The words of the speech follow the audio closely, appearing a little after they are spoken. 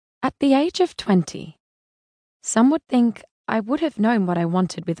At the age of 20, some would think I would have known what I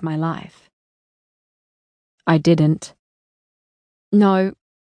wanted with my life. I didn't. No,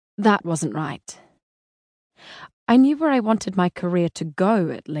 that wasn't right. I knew where I wanted my career to go,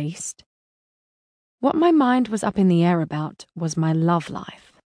 at least. What my mind was up in the air about was my love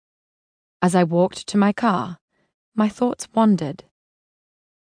life. As I walked to my car, my thoughts wandered.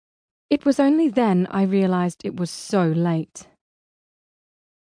 It was only then I realized it was so late.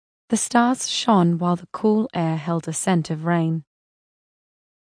 The stars shone while the cool air held a scent of rain.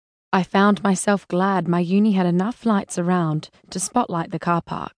 I found myself glad my uni had enough lights around to spotlight the car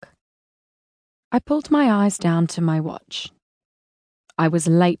park. I pulled my eyes down to my watch. I was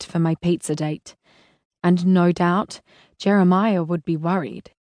late for my pizza date, and no doubt Jeremiah would be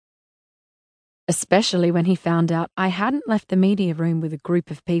worried. Especially when he found out I hadn't left the media room with a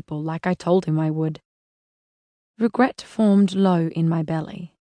group of people like I told him I would. Regret formed low in my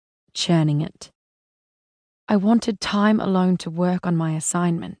belly, churning it. I wanted time alone to work on my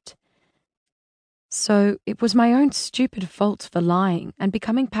assignment. So it was my own stupid fault for lying and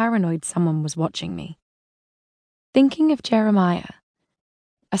becoming paranoid someone was watching me. Thinking of Jeremiah,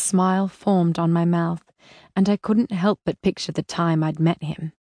 a smile formed on my mouth, and I couldn't help but picture the time I'd met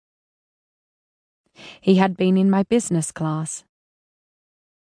him. He had been in my business class.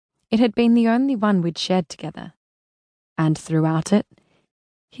 It had been the only one we'd shared together, and throughout it,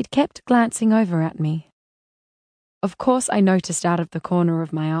 he'd kept glancing over at me. Of course I noticed out of the corner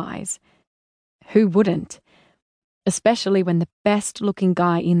of my eyes. Who wouldn't? Especially when the best-looking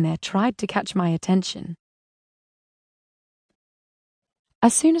guy in there tried to catch my attention.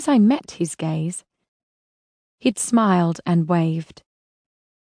 As soon as I met his gaze, he'd smiled and waved.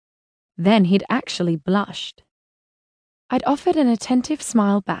 Then he'd actually blushed. I'd offered an attentive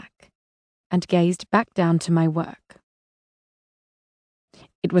smile back and gazed back down to my work.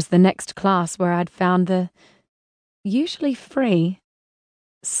 It was the next class where I'd found the, usually free,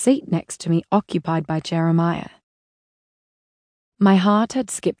 seat next to me occupied by Jeremiah. My heart had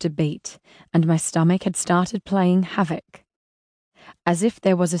skipped a beat and my stomach had started playing havoc, as if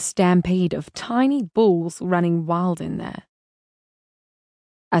there was a stampede of tiny bulls running wild in there.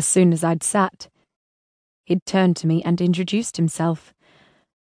 As soon as I'd sat, he'd turned to me and introduced himself.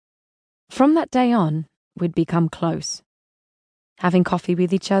 From that day on, we'd become close, having coffee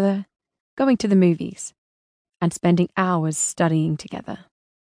with each other, going to the movies, and spending hours studying together.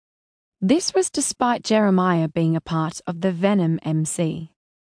 This was despite Jeremiah being a part of the Venom MC,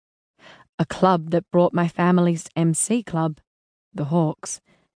 a club that brought my family's MC club, the Hawks,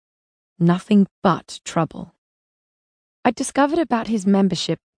 nothing but trouble. I'd discovered about his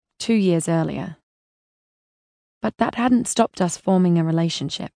membership 2 years earlier, but that hadn't stopped us forming a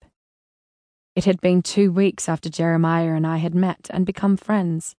relationship. It had been 2 weeks after Jeremiah and I had met and become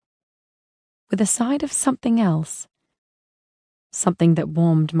friends, with a side of something else, something that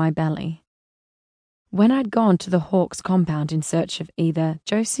warmed my belly. When I'd gone to the Hawks compound in search of either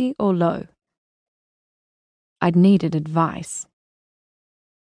Josie or Lo, I'd needed advice.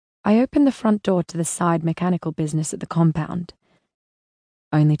 I opened the front door to the side mechanical business at the compound,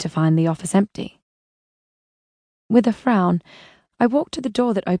 only to find the office empty. With a frown, I walked to the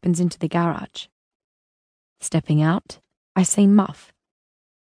door that opens into the garage. Stepping out, I see Muff,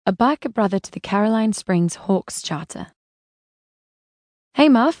 a biker brother to the Caroline Springs Hawks charter. "Hey,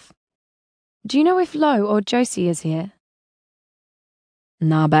 Muff. Do you know if Lo or Josie is here?"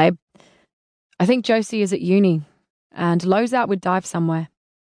 "Nah, babe. I think Josie is at uni, and Lo's out with Dive somewhere."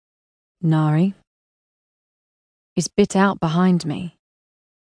 Nari is bit out behind me.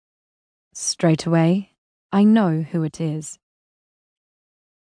 Straight away, I know who it is.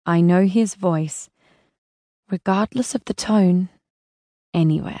 I know his voice, regardless of the tone,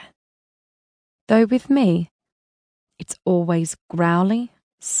 anywhere. Though with me, it's always growly,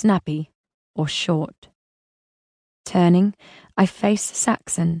 snappy, or short. Turning, I face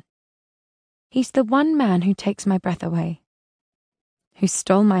Saxon. He's the one man who takes my breath away, who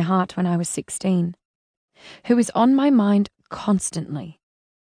stole my heart when I was 16, who is on my mind constantly.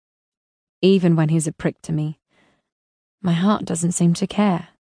 Even when he's a prick to me, my heart doesn't seem to care,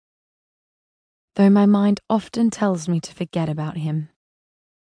 though my mind often tells me to forget about him.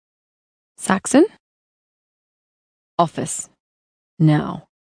 "Saxon?" "Office. Now."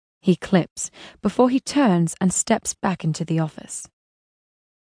 He clips before he turns and steps back into the office.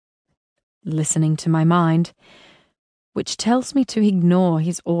 Listening to my mind, which tells me to ignore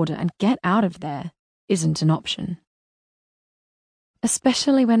his order and get out of there, isn't an option.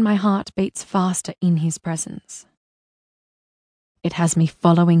 Especially when my heart beats faster in his presence. It has me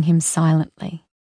following him silently,